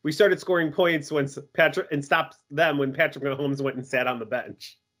 19-14. We started scoring points when and stopped them when Patrick Mahomes went and sat on the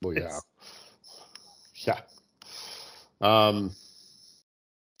bench. Well, yeah. Yeah.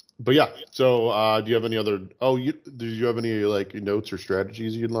 But yeah. So, do you have any other? Did you have any like notes or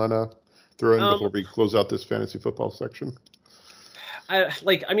strategies you'd want to throw in before we close out this fantasy football section?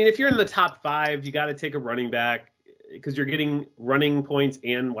 If you're in the top 5, you got to take a running back because you're getting running points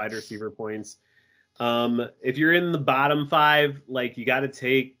and wide receiver points. If you're in the bottom 5, like you got to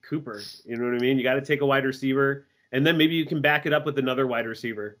take Cooper. You know what I mean? You got to take a wide receiver, and then maybe you can back it up with another wide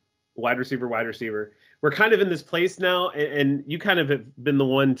receiver. We're kind of in this place now, and you kind of have been the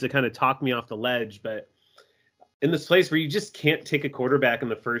one to kind of talk me off the ledge, but in this place where you just can't take a quarterback in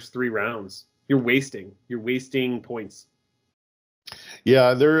the first 3 rounds. You're wasting points. Yeah,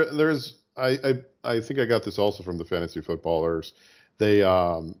 I think I got this also from the fantasy footballers. They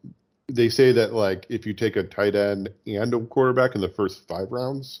say that like if you take a tight end and a quarterback in the first 5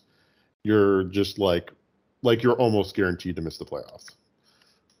 rounds, you're just like you're almost guaranteed to miss the playoffs.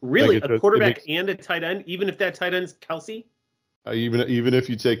 Really, like a quarterback and a tight end, even if that tight end's Kelce? Even if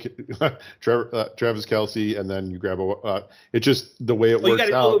you take Travis Kelce and then you grab it's just the way it works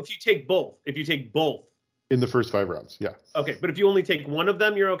out. If you take both in the first 5 rounds, yeah. Okay, but if you only take one of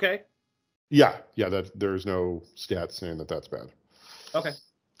them, you're okay. Yeah. That there's no stats saying that that's bad. Okay.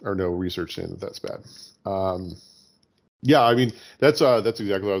 Or no research saying that that's bad. Yeah, I mean that's exactly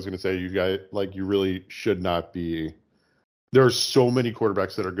what I was going to say. You guys, like, you really should not be. There are so many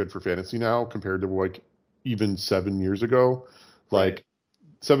quarterbacks that are good for fantasy now compared to like even 7 years ago. Like right.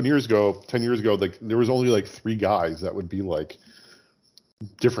 7 years ago, 10 years ago, like there was only like 3 guys that would be like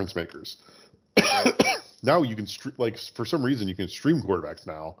difference makers. Now you can like for some reason you can stream quarterbacks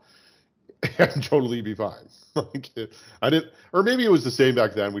now and totally be fine. Like I didn't, or maybe it was the same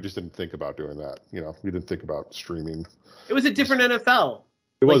back then. We just didn't think about doing that. You know, we didn't think about streaming. It was a different NFL.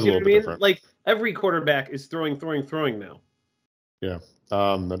 It was a little bit different. Like every quarterback is throwing now. Yeah,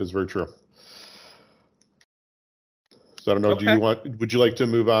 that is very true. So I don't know. Okay. Would you like to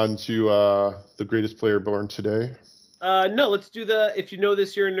move on to the greatest player born today? No, let's do the if you know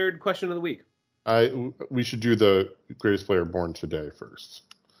this, you're a nerd question of the week. We should do the greatest player born today first.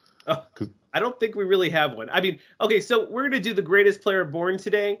 Oh, I don't think we really have one. I mean, okay, so we're going to do the greatest player born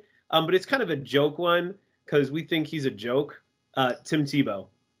today, but it's kind of a joke one because we think he's a joke. Tim Tebow. All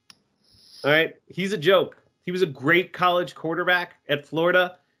right, he's a joke. He was a great college quarterback at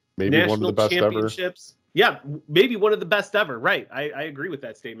Florida. Maybe national one of the best championships. Ever. Yeah, maybe one of the best ever. Right, I agree with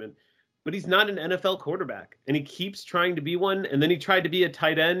that statement. But he's not an NFL quarterback, and he keeps trying to be one. And then he tried to be a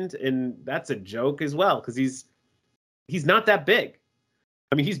tight end, and that's a joke as well because he's not that big.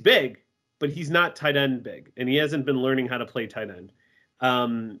 I mean, he's big, but he's not tight end big, and he hasn't been learning how to play tight end.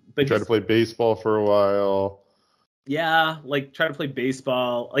 But tried to play baseball for a while. Yeah, like try to play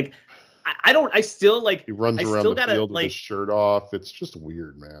baseball. Like I still like. He runs around the field with his shirt off. It's just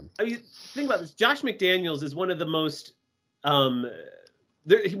weird, man. I mean, think about this. Josh McDaniels is one of the most, one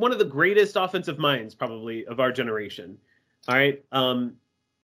of the greatest offensive minds probably of our generation. All right,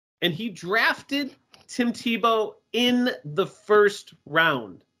 and he drafted Tim Tebow in the first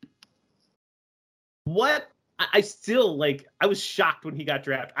round. What? I still like. I was shocked when he got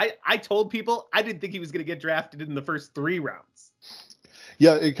drafted. I told people I didn't think he was going to get drafted in the first 3 rounds.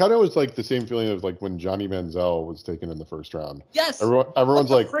 Yeah, it kind of was like the same feeling of like when Johnny Manziel was taken in the first round. Yes.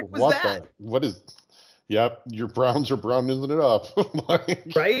 Everyone's like, what is? Yep, your Browns are browning it up.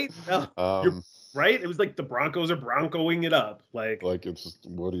 Like, right? Right? It was like the Broncos are broncoing it up. Like it's just,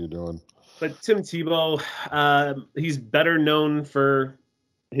 what are you doing? But Tim Tebow, he's better known for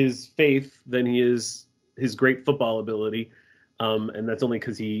his faith than he is his great football ability. And that's only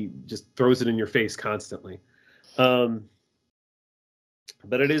because he just throws it in your face constantly. But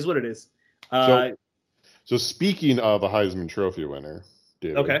it is what it is. So speaking of a Heisman Trophy winner,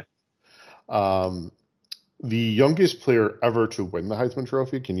 David, okay. The youngest player ever to win the Heisman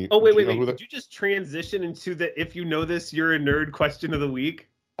Trophy. Can you? Oh, wait. Did you just transition into the if you know this, you're a nerd question of the week?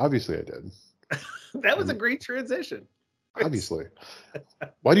 Obviously, I did. That was a great transition. Obviously.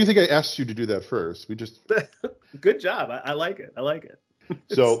 Why do you think I asked you to do that first? We just. Good job. I like it.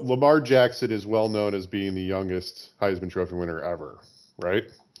 So Lamar Jackson is well known as being the youngest Heisman Trophy winner ever, right?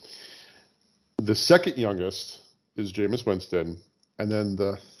 The second youngest is Jameis Winston, and then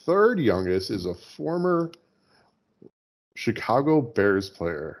the third youngest is a former Chicago Bears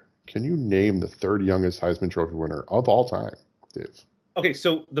player. Can you name the third youngest Heisman Trophy winner of all time, Dave? Okay,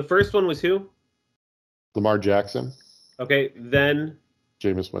 so the first one was who? Lamar Jackson. Okay, then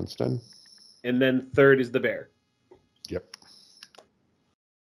Jameis Winston. And then third is the Bear. Yep.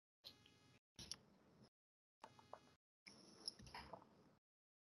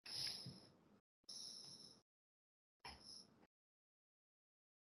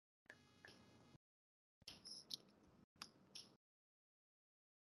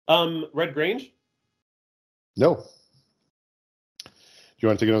 Red Grange? No. Do you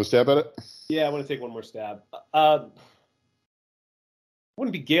want to take another stab at it? Yeah, I want to take one more stab. Wouldn't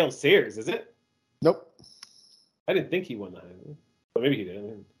be Gale Sayers, is it? Nope. I didn't think he won that. But maybe he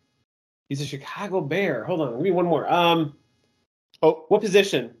did. He's a Chicago Bear. Hold on, give me one more. Oh, what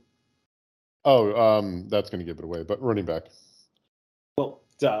position? That's going to give it away, but running back. Well,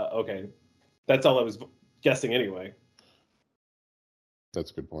 okay. That's all I was guessing anyway.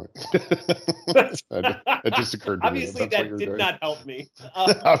 That's a good point. It just occurred to Obviously, me. that did not help me.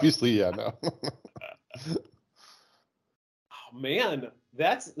 Obviously, yeah, no. Oh, man,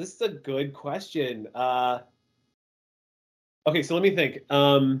 this is a good question. Okay, so let me think.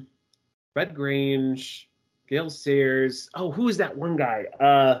 Red Grange, Gale Sayers. Oh, who is that one guy?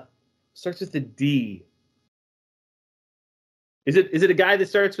 Starts with the D. Is it a guy that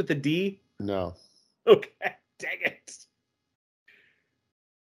starts with the D? No. Okay, dang it.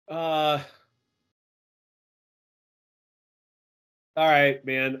 All right,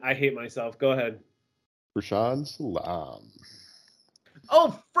 man. I hate myself. Go ahead. Rashaan Salaam.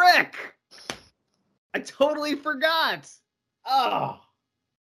 Oh, frick! I totally forgot. Oh.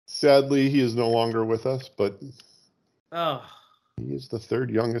 Sadly, he is no longer with us, but Oh. he is the third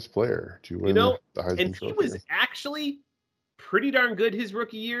youngest player to win the Heisman and Trophy. He was actually pretty darn good his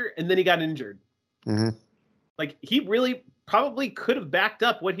rookie year, and then he got injured. Mm-hmm. Like, he really probably could have backed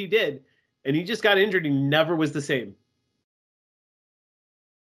up what he did, and he just got injured. He never was the same.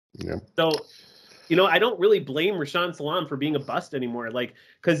 Yeah. So, I don't really blame Rashaan Salaam for being a bust anymore. Like,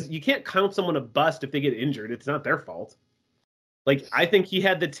 because you can't count someone a bust if they get injured. It's not their fault. Like, I think he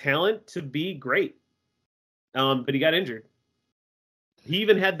had the talent to be great, but he got injured. He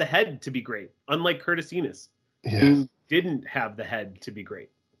even had the head to be great, unlike Curtis Enis, who didn't have the head to be great.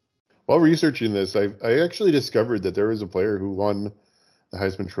 While researching this, I actually discovered that there was a player who won the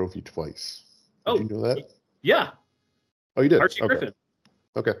Heisman Trophy twice. Did you know that? Yeah. Oh, you did? Archie Griffin.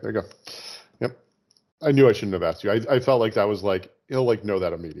 Okay, there you go. Yep. I knew I shouldn't have asked you. I felt like that was like, he'll like know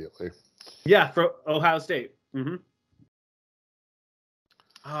that immediately. Yeah, for Ohio State. Mm-hmm.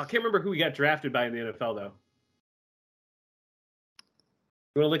 I can't remember who he got drafted by in the NFL, though.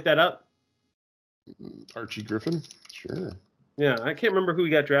 You want to look that up? Archie Griffin? Sure. Yeah, I can't remember who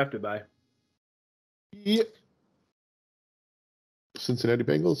he got drafted by. Yep. Cincinnati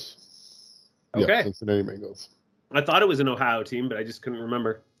Bengals? Okay. Yeah, Cincinnati Bengals. I thought it was an Ohio team, but I just couldn't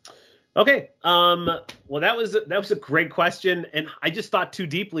remember. Okay. Well, that was a great question, and I just thought too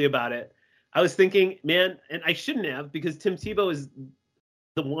deeply about it. I was thinking, man, and I shouldn't have, because Tim Tebow is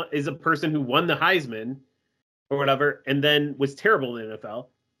a person who won the Heisman or whatever, and then was terrible in the NFL.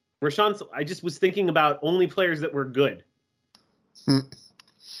 Rashaan, I just was thinking about only players that were good.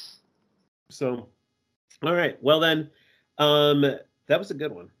 So, all right. Well then, that was a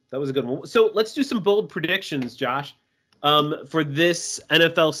good one. So let's do some bold predictions, Josh, for this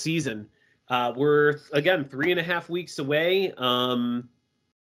NFL season. We're again 3.5 weeks away. I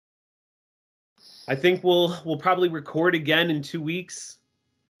think we'll probably record again in 2 weeks,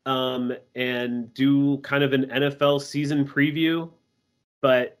 and do kind of an NFL season preview.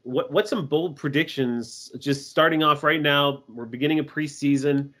 But what's some bold predictions? Just starting off right now, we're beginning a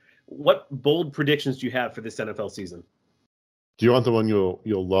preseason. What bold predictions do you have for this NFL season? Do you want the one you'll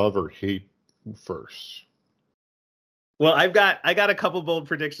love or hate first? Well, I got a couple bold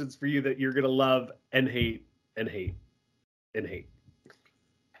predictions for you that you're gonna love and hate and hate and hate.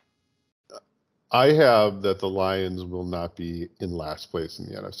 I have that the Lions will not be in last place in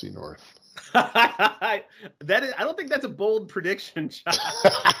the NFC North. I don't think that's a bold prediction, Josh.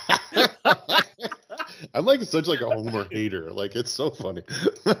 I'm like such like a Homer hater. Like, it's so funny.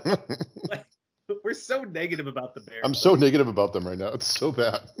 We're so negative about the Bears. I'm so negative about them right now. It's so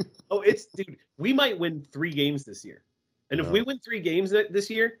bad. Oh, dude, we might win 3 games this year. And if we win 3 games this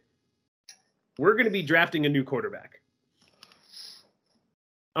year, we're going to be drafting a new quarterback.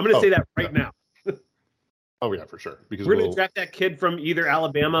 I'm going to say that right now. Oh, yeah, for sure. Because we're going to draft that kid from either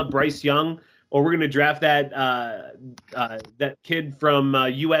Alabama, Bryce Young, or we're going to draft that kid from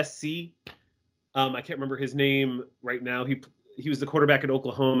USC. I can't remember his name right now. He was the quarterback at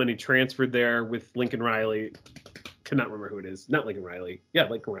Oklahoma, and he transferred there with Lincoln Riley. Cannot remember who it is. Not Lincoln Riley. Yeah,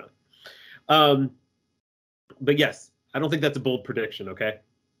 Lincoln Riley. But yes, I don't think that's a bold prediction, okay?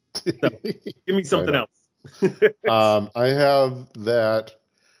 So, give me something else. I have that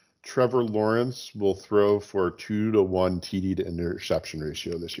Trevor Lawrence will throw for 2-to-1 TD to interception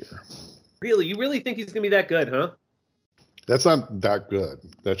ratio this year. Really? You really think he's going to be that good, huh? That's not that good.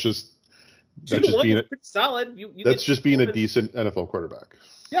 That's just being pretty solid. That's just being a decent NFL quarterback.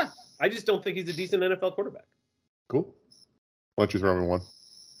 Yeah, I just don't think he's a decent NFL quarterback. Cool. Why don't you throw me one?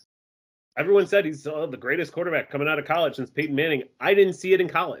 Everyone said he's the greatest quarterback coming out of college since Peyton Manning. I didn't see it in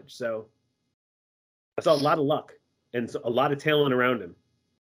college, so that's a lot of luck and a lot of talent around him.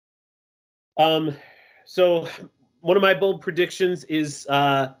 So one of my bold predictions is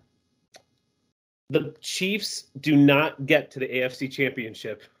The Chiefs do not get to the AFC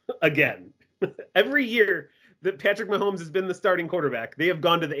Championship again. Every year that Patrick Mahomes has been the starting quarterback, they have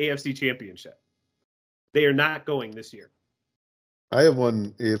gone to the AFC Championship. They are not going this year. I have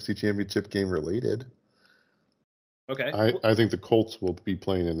one AFC Championship game related. Okay. I think the Colts will be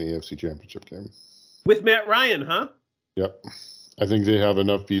playing in the AFC Championship game. With Matt Ryan, huh? Yep. I think they have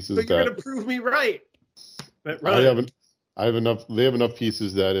enough pieces so you're going to prove me right. Matt Ryan. They have enough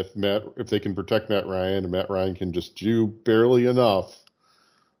pieces that if they can protect Matt Ryan and Matt Ryan can just do barely enough,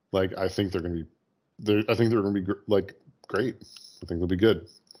 like I think they're going to be like great. I think they'll be good.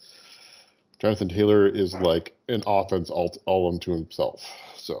 Jonathan Taylor is like an offense all unto himself.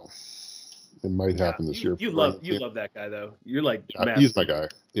 So it might happen this year. You love that guy though. You're like he's my guy.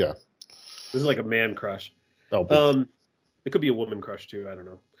 Yeah. This is like a man crush. Oh, it could be a woman crush too. I don't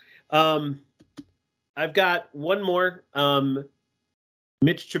know. I've got one more.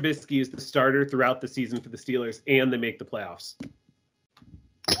 Mitch Trubisky is the starter throughout the season for the Steelers, and they make the playoffs.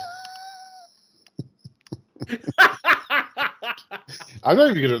 I'm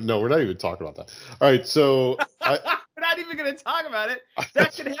not even gonna. No, we're not even talking about that. All right, so we're not even gonna talk about it.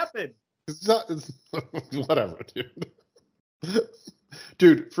 That could happen. It's whatever, dude.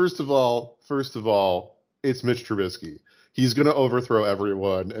 Dude, first of all, it's Mitch Trubisky. He's going to overthrow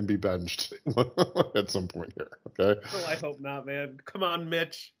everyone and be benched at some point here, okay? Oh, I hope not, man. Come on,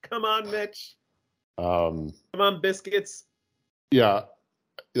 Mitch. Come on, Biscuits. Yeah,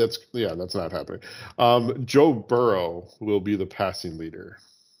 that's not happening. Joe Burrow will be the passing leader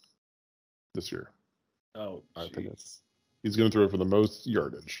this year. Oh, jeez. He's going to throw for the most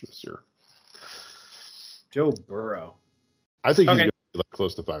yardage this year. Joe Burrow. I think he's going to be like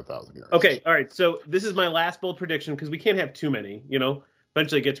close to 5,000 yards. Okay, all right. So this is my last bold prediction because we can't have too many.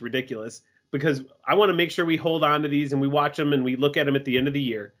 Eventually it gets ridiculous because I want to make sure we hold on to these and we watch them and we look at them at the end of the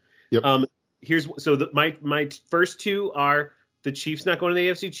year. Yep. My first two are the Chiefs not going to the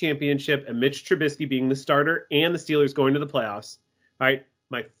AFC Championship and Mitch Trubisky being the starter and the Steelers going to the playoffs. All right.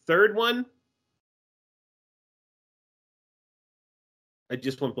 My third one, I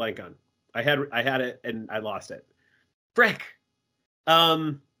just went blank on. I had it and I lost it. Frick.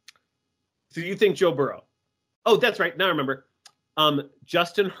 So you think Joe Burrow? Oh, that's right. Now I remember.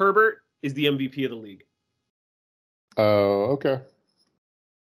 Justin Herbert is the MVP of the league. Oh, okay.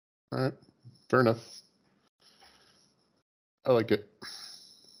 All right. Fair enough. I like it.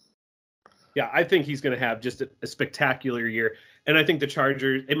 Yeah, I think he's going to have just a spectacular year. And I think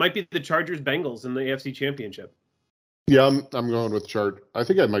it might be the Chargers-Bengals in the AFC Championship. Yeah, I'm going with I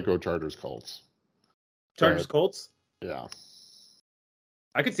think I might go Chargers-Colts. Chargers-Colts? Yeah.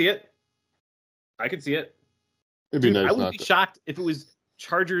 I could see it. It'd be nice. I wouldn't be shocked if it was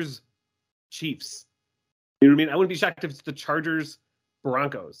Chargers-Chiefs. You know what I mean? I wouldn't be shocked if it's the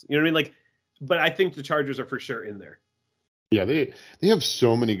Chargers-Broncos. You know what I mean? But I think the Chargers are for sure in there. Yeah, they have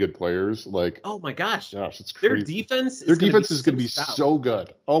so many good players. Like, oh my gosh, it's crazy. Their defense is going to be so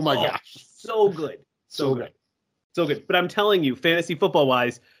good. Oh my gosh, so good. But I'm telling you, fantasy football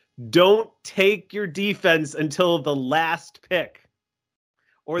wise, don't take your defense until the last pick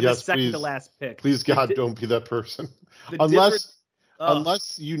or the second to last pick. Please, God, don't be that person.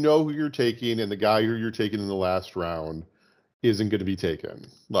 Unless you know who you're taking and the guy who you're taking in the last round isn't going to be taken.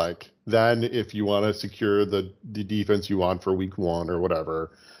 Like, then if you want to secure the defense you want for week 1 or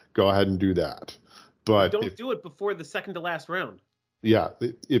whatever, go ahead and do that. But don't do it before the second to last round. Yeah,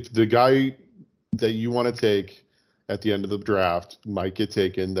 if the guy that you want to take at the end of the draft might get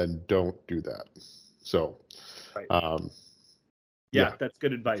taken, then don't do that. So, right. Yeah, that's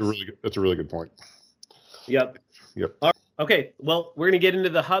good advice. That's a really good point. Yep. All right. Okay, well, we're going to get into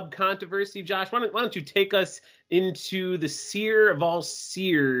the hub controversy. Josh, why don't you take us into the seer of all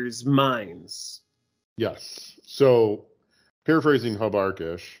seers' minds? Yes. So, paraphrasing Hub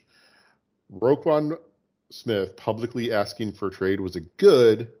Arkish, Roquan Smith publicly asking for trade was a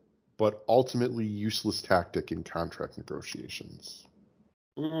good but ultimately useless tactic in contract negotiations.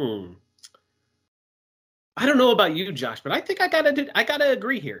 I don't know about you, Josh, but I think I gotta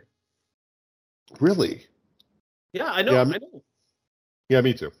agree here. Really? Yeah, I know. I know. Yeah,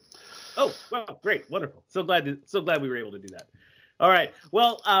 me too. Oh, well, great, wonderful. So glad we were able to do that. All right,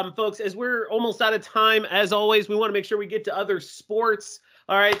 well, folks, as we're almost out of time, as always, we want to make sure we get to other sports.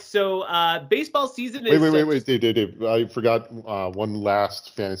 All right, so baseball season is... Wait, Dave. I forgot one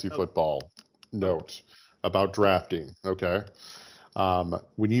last fantasy football note about drafting, okay?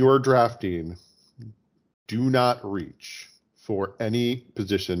 When you are drafting, do not reach for any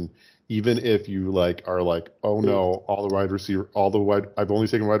position, even if you are like, oh no, I've only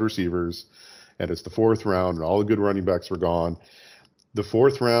taken wide receivers, and it's the 4th round, and all the good running backs are gone. The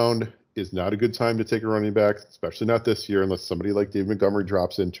 4th round is not a good time to take a running back, especially not this year, unless somebody like Dave Montgomery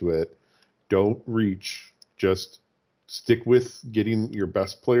drops into it. Don't reach. Just stick with getting your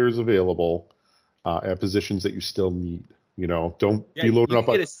best players available at positions that you still need. Don't be loading up.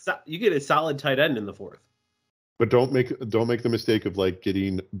 You get a solid tight end in the 4th. But don't make the mistake of like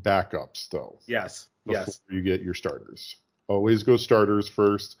getting backups though. Yes. Before you get your starters. Always go starters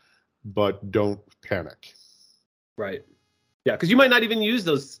first, but don't panic. Right. Yeah, because you might not even use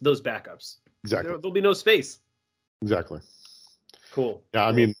those backups. Exactly. There'll be no space. Exactly. Cool. Yeah,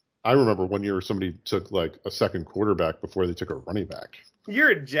 I mean, I remember one year somebody took like a second quarterback before they took a running back.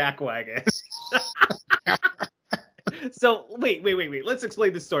 You're a jackwagon. So wait. Let's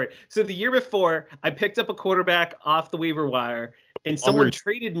explain this story. So the year before, I picked up a quarterback off the waiver wire, and someone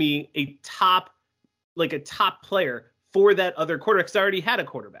traded me a top player for that other quarterback because I already had a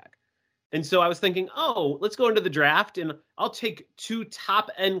quarterback. And so I was thinking, let's go into the draft, and I'll take 2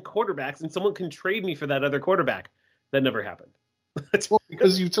 top-end quarterbacks, and someone can trade me for that other quarterback. That never happened.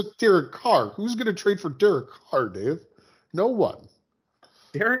 Because you took Derek Carr. Who's going to trade for Derek Carr, Dave? No one.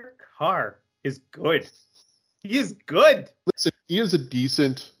 Derek Carr is good. He is good. Listen, he is a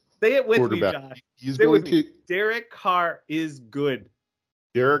decent Say it with quarterback. me, Josh. He's going to. Derek Carr is good.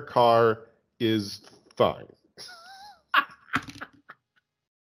 Derek Carr is fine.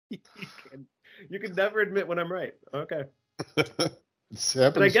 You can never admit when I'm right. Okay.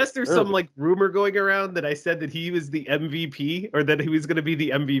 But I guess there's some like rumor going around that I said that he was the MVP or that he was going to be the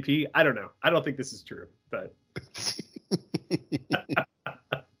MVP. I don't know. I don't think this is true, but.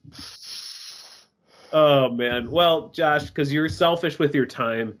 Oh man. Well, Josh, because you're selfish with your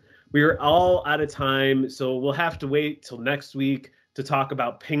time, we are all out of time, so we'll have to wait till next week to talk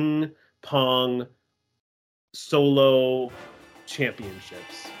about ping pong solo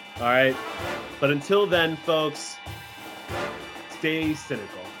championships. All right. But until then, folks, stay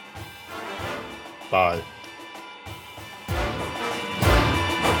cynical. Bye.